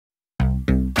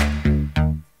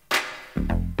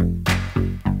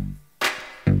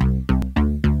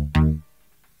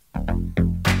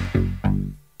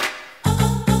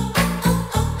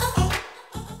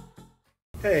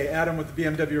Adam with the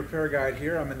BMW Repair Guide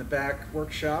here. I'm in the back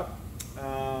workshop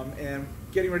and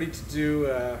getting ready to do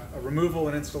a removal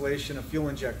and installation of fuel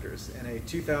injectors in a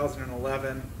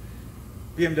 2011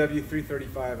 BMW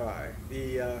 335i.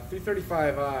 The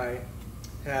 335i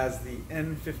has the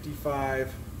N55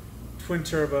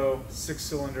 twin-turbo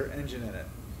 6-cylinder engine in it.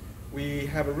 We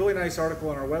have a really nice article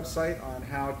on our website on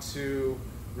how to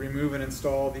remove and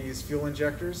install these fuel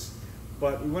injectors,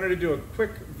 but we wanted to do a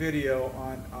quick video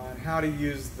on how to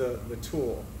use the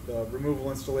tool, the removal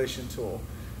installation tool.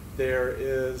 There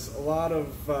is a lot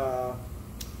of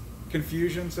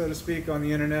confusion, so to speak, on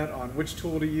the internet on which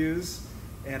tool to use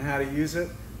and how to use it,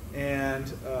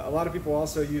 and a lot of people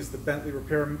also use the Bentley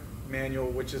repair manual,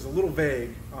 which is a little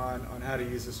vague on how to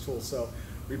use this tool. So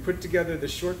we put together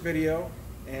this short video,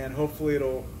 and hopefully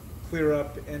it'll clear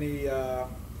up any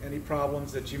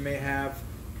problems that you may have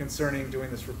concerning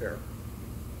doing this repair.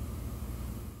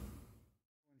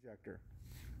 Injector.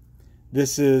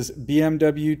 This is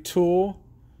BMW tool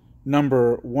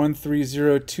number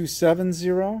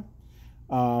 130270.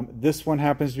 This one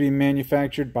happens to be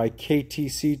manufactured by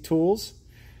KTC Tools.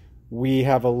 We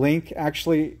have a link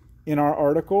actually in our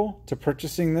article to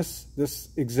purchasing this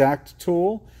exact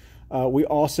tool. We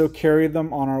also carry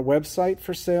them on our website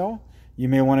for sale. You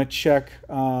may want to check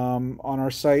on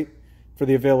our site for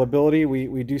the availability.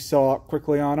 We do sell out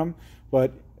quickly on them,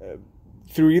 but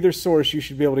through either source you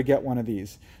should be able to get one of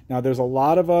these. Now there's a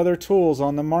lot of other tools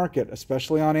on the market,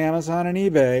 especially on Amazon and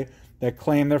eBay, that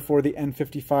claim they're for the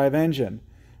N55 engine.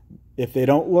 If they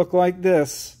don't look like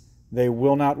this, they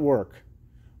will not work.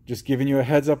 Just giving you a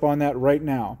heads up on that right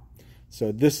now.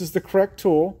 So this is the correct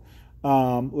tool.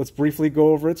 Let's briefly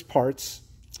go over its parts.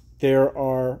 There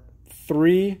are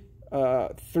three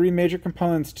major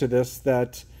components to this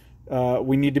that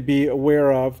we need to be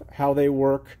aware of, how they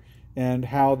work and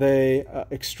how they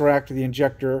extract the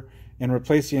injector and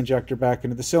replace the injector back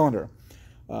into the cylinder.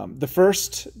 The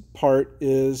first part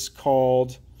is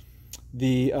called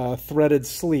the threaded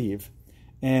sleeve,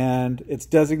 and it's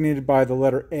designated by the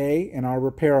letter A in our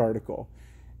repair article.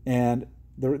 And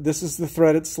this is the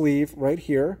threaded sleeve right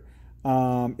here.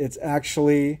 It's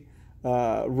actually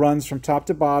runs from top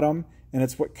to bottom, and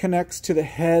it's what connects to the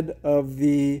head of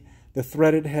the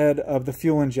threaded head of the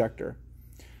fuel injector.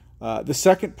 The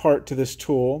second part to this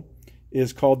tool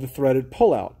is called the threaded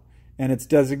pullout, and it's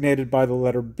designated by the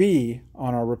letter B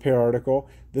on our repair article.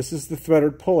 This is the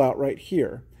threaded pullout right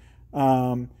here.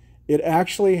 It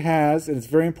actually has, and it's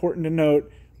very important to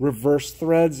note, reverse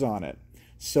threads on it.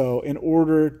 So in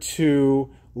order to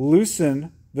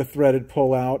loosen the threaded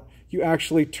pullout, you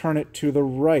actually turn it to the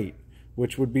right,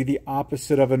 which would be the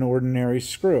opposite of an ordinary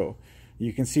screw.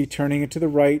 You can see turning it to the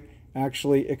right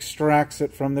actually extracts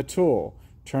it from the tool.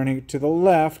 Turning it to the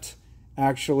left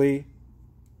actually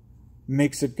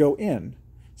makes it go in.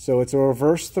 So it's a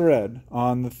reverse thread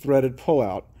on the threaded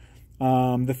pullout.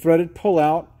 The threaded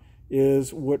pullout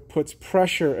is what puts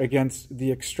pressure against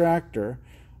the extractor,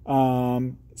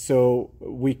 so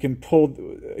we can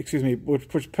which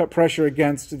puts pressure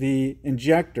against the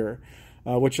injector,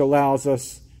 which allows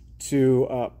us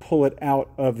to pull it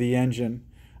out of the engine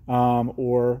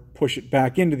or push it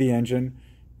back into the engine,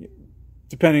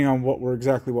 depending on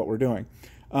exactly what we're doing.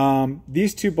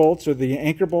 These two bolts are the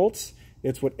anchor bolts.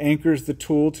 It's what anchors the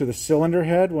tool to the cylinder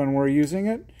head when we're using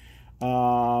it.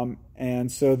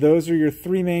 And so those are your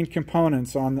three main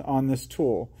components on this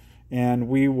tool. And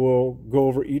we will go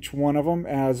over each one of them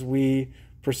as we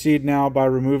proceed now by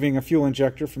removing a fuel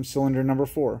injector from cylinder number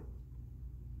 4.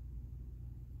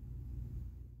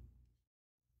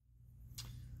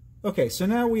 Okay, so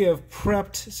now we have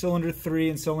prepped cylinder 3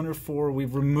 and cylinder 4.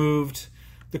 We've removed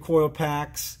the coil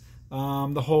packs,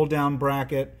 the hold down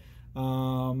bracket,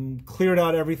 cleared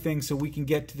out everything so we can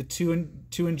get to the two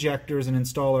injectors and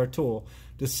install our tool.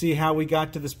 To see how we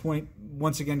got to this point,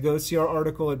 once again, go see our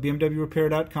article at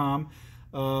bmwrepair.com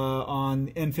on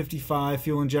N55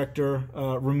 fuel injector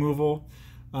removal,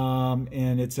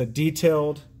 and it's a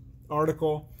detailed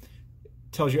article. It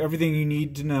tells you everything you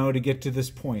need to know to get to this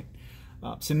point.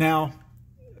 So now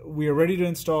we are ready to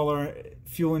install our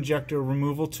fuel injector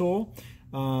removal tool.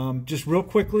 Just real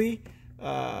quickly,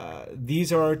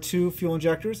 these are our two fuel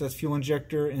injectors. That's fuel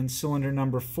injector in cylinder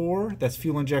number 4. That's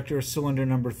fuel injector cylinder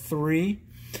number 3.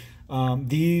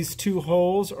 These two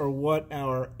holes are what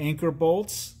our anchor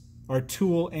bolts, our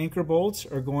tool anchor bolts,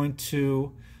 are going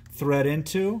to thread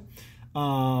into.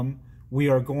 We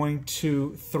are going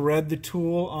to thread the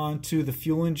tool onto the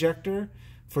fuel injector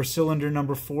for cylinder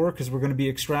number 4 because we're going to be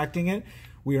extracting it.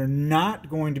 We are not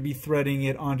going to be threading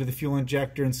it onto the fuel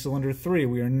injector in cylinder 3.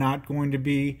 We are not going to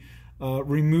be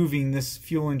removing this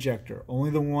fuel injector,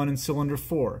 only the one in cylinder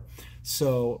 4.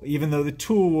 So even though the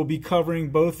tool will be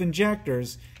covering both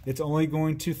injectors, it's only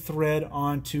going to thread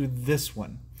onto this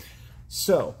one.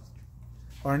 So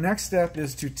our next step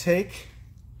is to take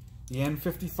the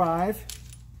N55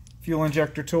 fuel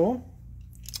injector tool,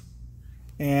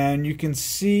 and you can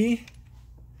see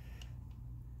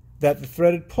that the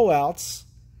threaded pullouts,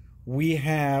 we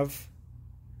have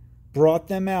brought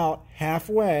them out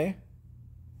halfway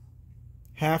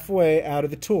out of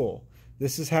the tool.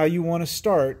 This is how you want to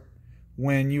start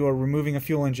when you are removing a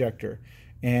fuel injector.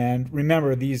 And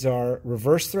remember, these are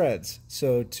reverse threads.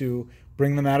 So to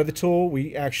bring them out of the tool,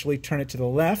 we actually turn it to the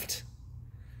left.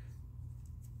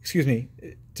 Excuse me,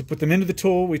 to put them into the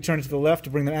tool, we turn it to the left. To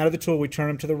bring them out of the tool, we turn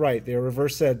them to the right. They are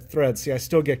reverse threads. See, I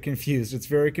still get confused. It's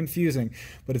very confusing,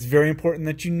 but it's very important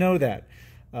that you know that.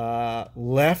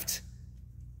 Left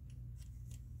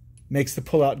makes the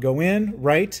pullout go in,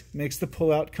 right makes the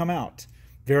pullout come out.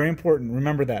 Very important,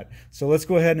 remember that. So let's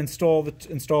go ahead and install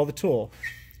the tool.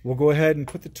 We'll go ahead and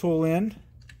put the tool in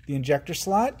the injector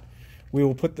slot. We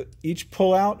will put each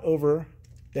pullout over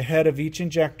the head of each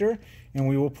injector, and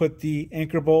we will put the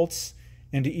anchor bolts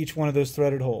into each one of those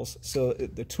threaded holes. So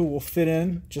the tool will fit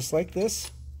in just like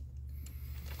this.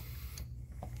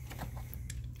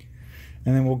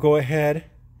 And then we'll go ahead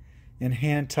and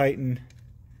hand tighten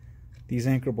these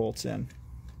anchor bolts in.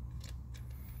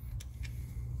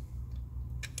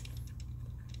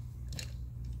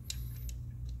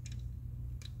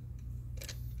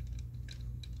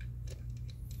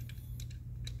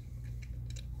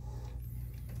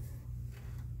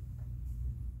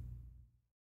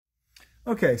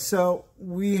 Okay, so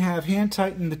we have hand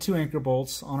tightened the 2 anchor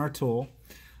bolts on our tool.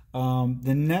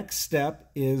 The next step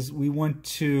is we want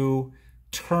to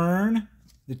turn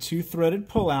the 2 threaded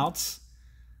pullouts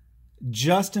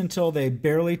just until they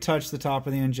barely touch the top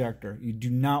of the injector. You do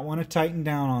not want to tighten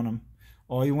down on them.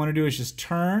 All you want to do is just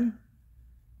turn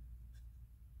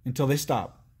until they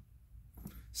stop.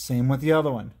 Same with the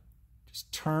other one.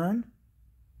 Just turn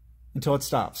until it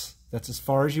stops. That's as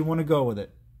far as you want to go with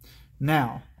it.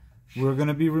 Now, we're going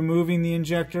to be removing the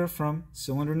injector from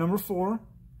cylinder number 4,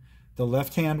 the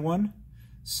left-hand one.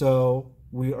 So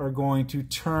we are going to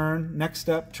turn, next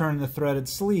step, turn the threaded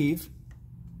sleeve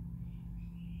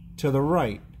to the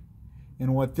right.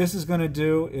 And what this is going to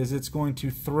do is it's going to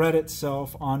thread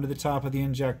itself onto the top of the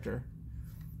injector.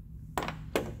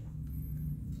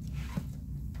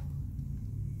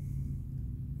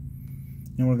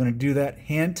 And we're going to do that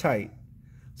hand tight.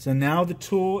 So now the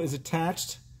tool is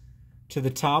attached to the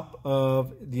top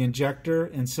of the injector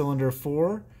in cylinder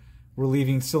 4. We're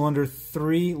leaving cylinder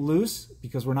 3 loose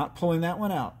because we're not pulling that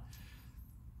one out.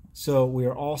 So we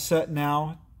are all set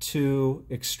now to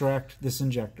extract this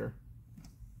injector.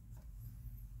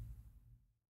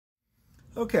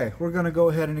 Okay, we're going to go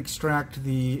ahead and extract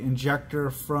the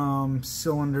injector from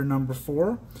cylinder number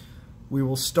 4. We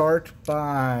will start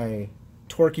by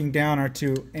torquing down our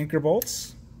 2 anchor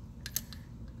bolts.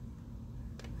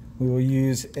 We will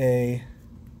use a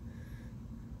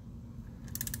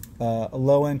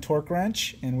low-end torque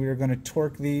wrench, and we are going to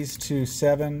torque these to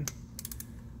 7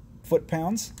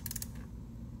 foot-pounds.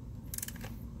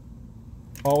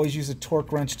 Always use a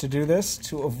torque wrench to do this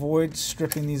to avoid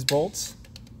stripping these bolts.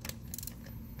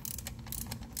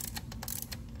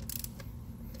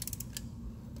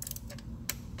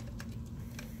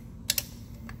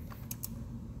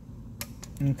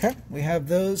 Okay, we have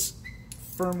those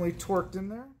firmly torqued in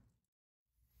there.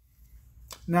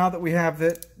 Now that we have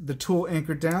the tool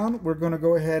anchored down, we're going to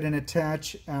go ahead and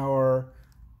attach our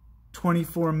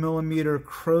 24mm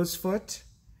crow's foot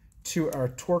to our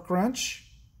torque wrench,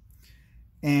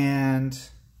 and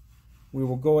we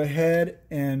will go ahead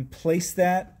and place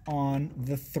that on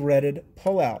the threaded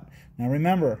pullout. Now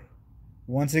remember,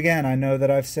 once again, I know that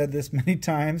I've said this many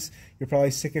times, you're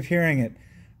probably sick of hearing it,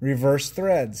 reverse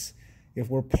threads. If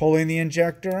we're pulling the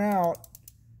injector out,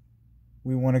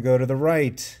 we want to go to the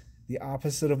right, the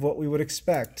opposite of what we would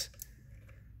expect.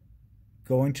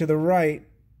 Going to the right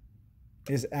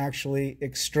is actually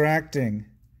extracting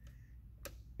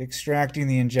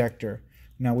the injector.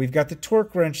 Now we've got the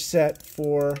torque wrench set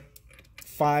for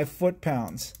 5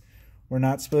 foot-pounds. We're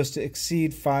not supposed to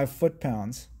exceed 5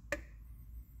 foot-pounds.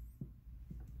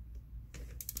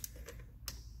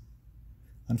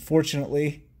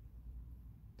 Unfortunately,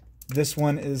 this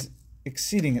one is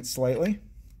exceeding it slightly.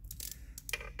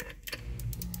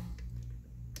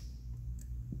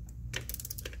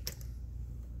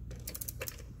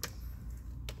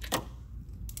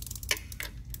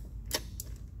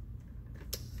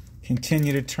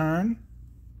 Continue to turn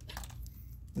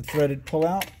the threaded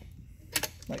pullout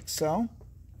like so.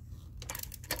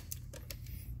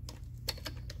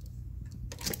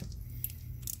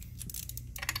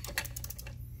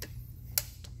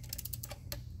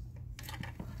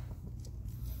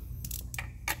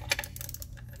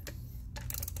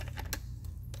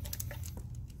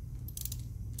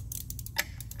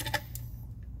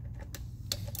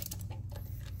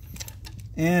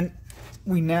 And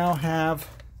we now have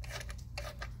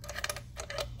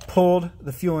pulled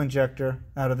the fuel injector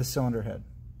out of the cylinder head.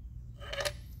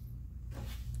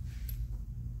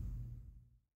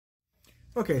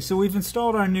 Okay, so we've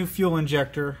installed our new fuel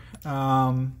injector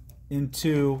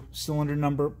into cylinder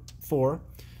number 4,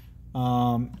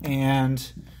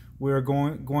 and we're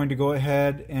going to go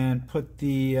ahead and put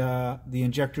the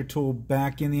injector tool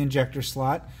back in the injector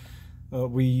slot.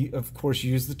 We of course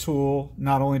use the tool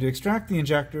not only to extract the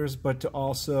injectors, but to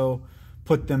also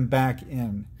put them back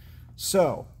in.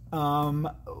 So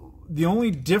the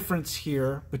only difference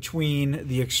here between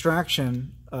the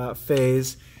extraction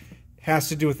phase has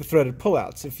to do with the threaded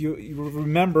pullouts. If you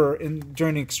remember,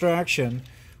 during extraction,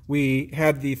 we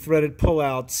had the threaded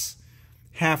pullouts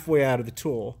halfway out of the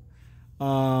tool.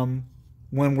 When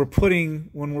we're putting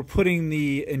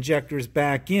the injectors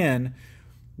back in,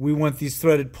 we want these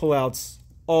threaded pullouts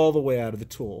all the way out of the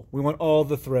tool. We want all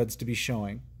the threads to be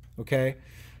showing. Okay,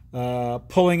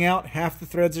 pulling out, half the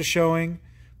threads are showing.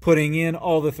 Putting in,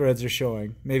 all the threads are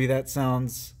showing. Maybe that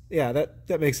sounds, yeah,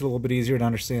 that makes it a little bit easier to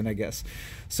understand, I guess.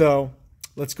 So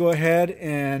let's go ahead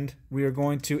and we are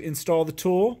going to install the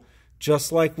tool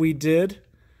just like we did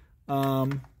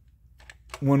when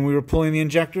we were pulling the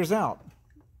injectors out.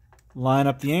 Line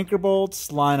up the anchor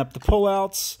bolts, line up the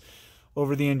pullouts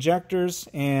over the injectors,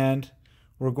 and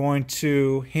we're going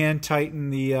to hand tighten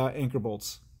the anchor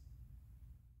bolts.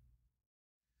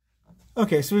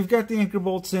 Okay, so we've got the anchor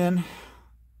bolts in,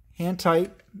 hand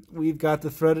tight. We've got the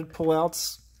threaded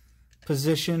pullouts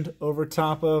positioned over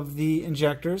top of the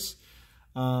injectors,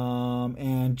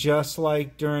 and just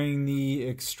like during the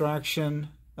extraction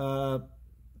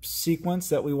sequence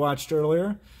that we watched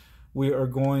earlier, we are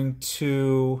going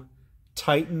to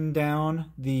tighten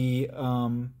down the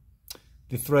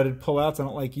threaded pullouts. I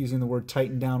don't like using the word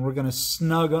tighten down. We're going to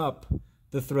snug up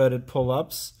the threaded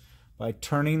pull-ups by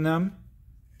turning them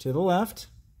to the left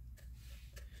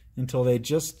until they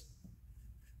just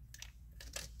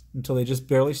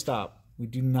barely stop. We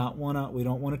don't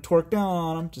want to torque down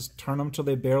on them. Just turn them until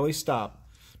they barely stop,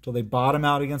 until they bottom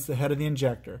out against the head of the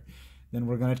injector. Then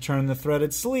we're going to turn the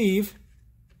threaded sleeve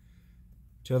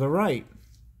to the right.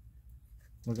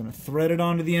 We're going to thread it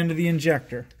onto the end of the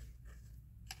injector.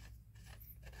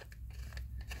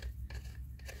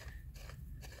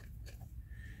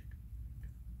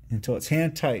 Until it's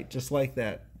hand tight, just like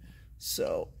that.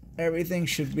 So everything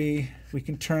should be, we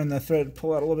can turn the threaded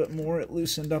pull out a little bit more. It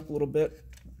loosened up a little bit.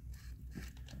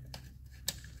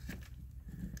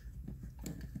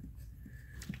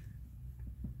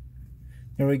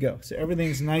 There we go. So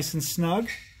everything's nice and snug.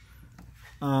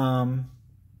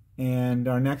 And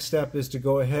our next step is to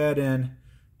go ahead and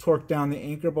torque down the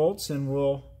anchor bolts, and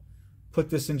we'll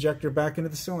put this injector back into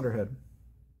the cylinder head.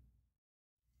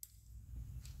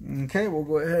 Okay, we'll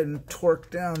go ahead and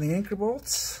torque down the anchor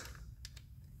bolts.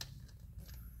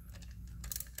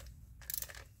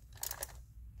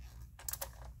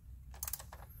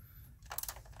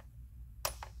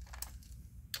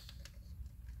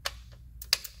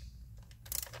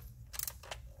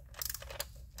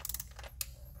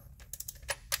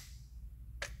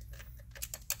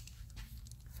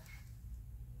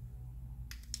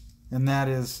 And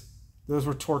those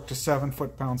were torqued to 7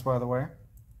 foot-pounds, by the way.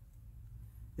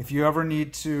 If you ever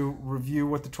need to review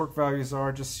what the torque values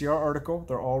are, just see our article.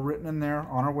 They're all written in there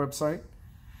on our website.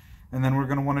 And then we're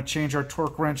going to want to change our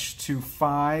torque wrench to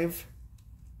 5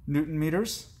 Newton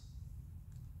meters.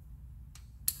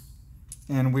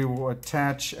 And we will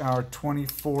attach our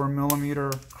 24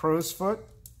 millimeter crow's foot.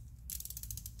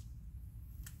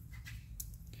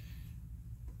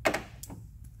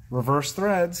 Reverse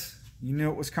threads. You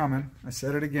knew it was coming. I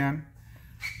said it again.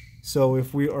 So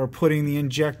if we are putting the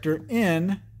injector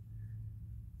in,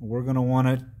 we're going to want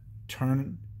to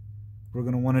turn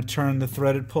the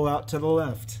threaded pull out to the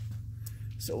left.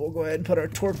 So we'll go ahead and put our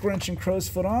torque wrench and crow's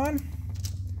foot on.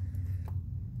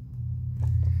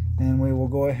 And we will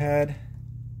go ahead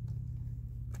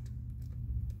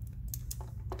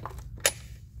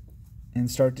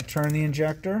and start to turn the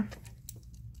injector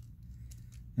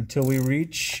until we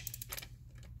reach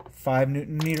 5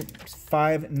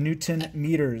 Newton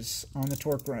meters on the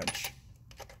torque wrench.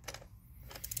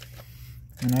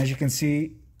 And as you can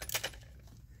see,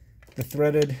 the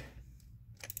threaded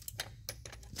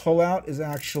pull-out is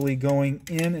actually going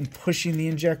in and pushing the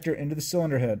injector into the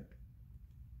cylinder head.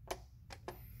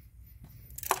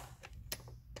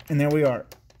 And there we are.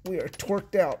 We are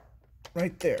torqued out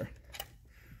right there.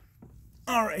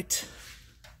 All right.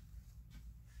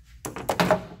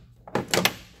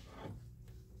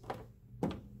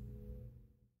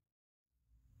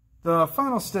 The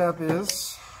final step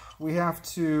is we have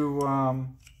to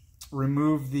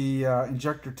remove the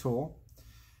injector tool.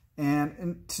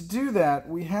 And to do that,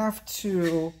 we have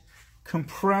to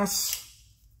compress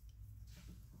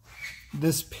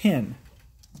this pin.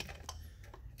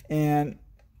 And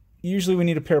usually we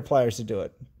need a pair of pliers to do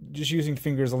it. Just using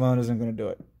fingers alone isn't going to do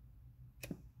it.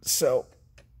 So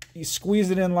you squeeze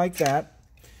it in like that.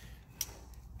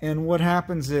 And what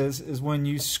happens is when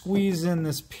you squeeze in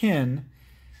this pin,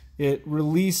 it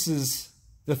releases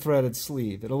the threaded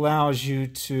sleeve. It allows you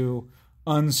to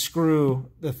unscrew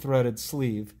the threaded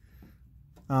sleeve.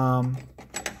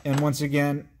 And once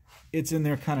again, it's in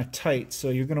there kind of tight, so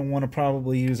you're going to want to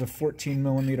probably use a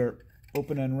 14mm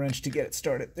open-end wrench to get it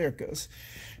started. There it goes.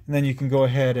 And then you can go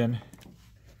ahead and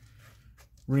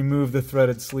remove the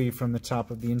threaded sleeve from the top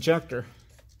of the injector.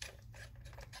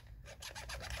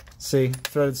 See,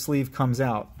 threaded sleeve comes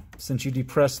out. Since you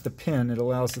depress the pin, it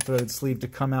allows the threaded sleeve to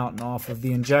come out and off of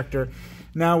the injector.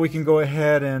 Now we can go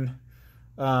ahead and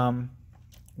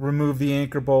remove the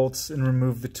anchor bolts and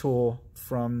remove the tool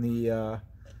from the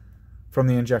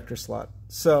injector slot.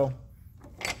 So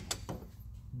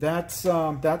that's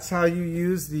how you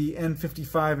use the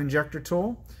N55 injector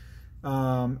tool.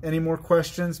 Any more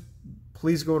questions,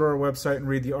 please go to our website and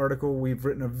read the article. We've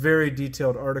written a very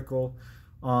detailed article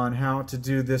on how to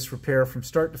do this repair from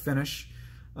start to finish.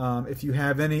 If you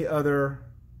have any other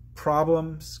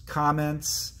problems,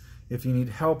 comments, if you need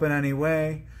help in any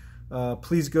way,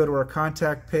 please go to our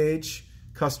contact page.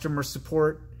 Customer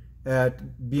support at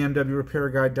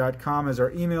bmwrepairguide.com is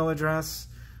our email address.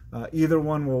 Either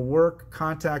one will work.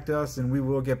 Contact us and we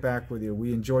will get back with you.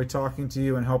 We enjoy talking to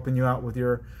you and helping you out with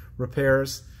your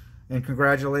repairs. And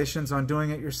congratulations on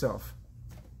doing it yourself.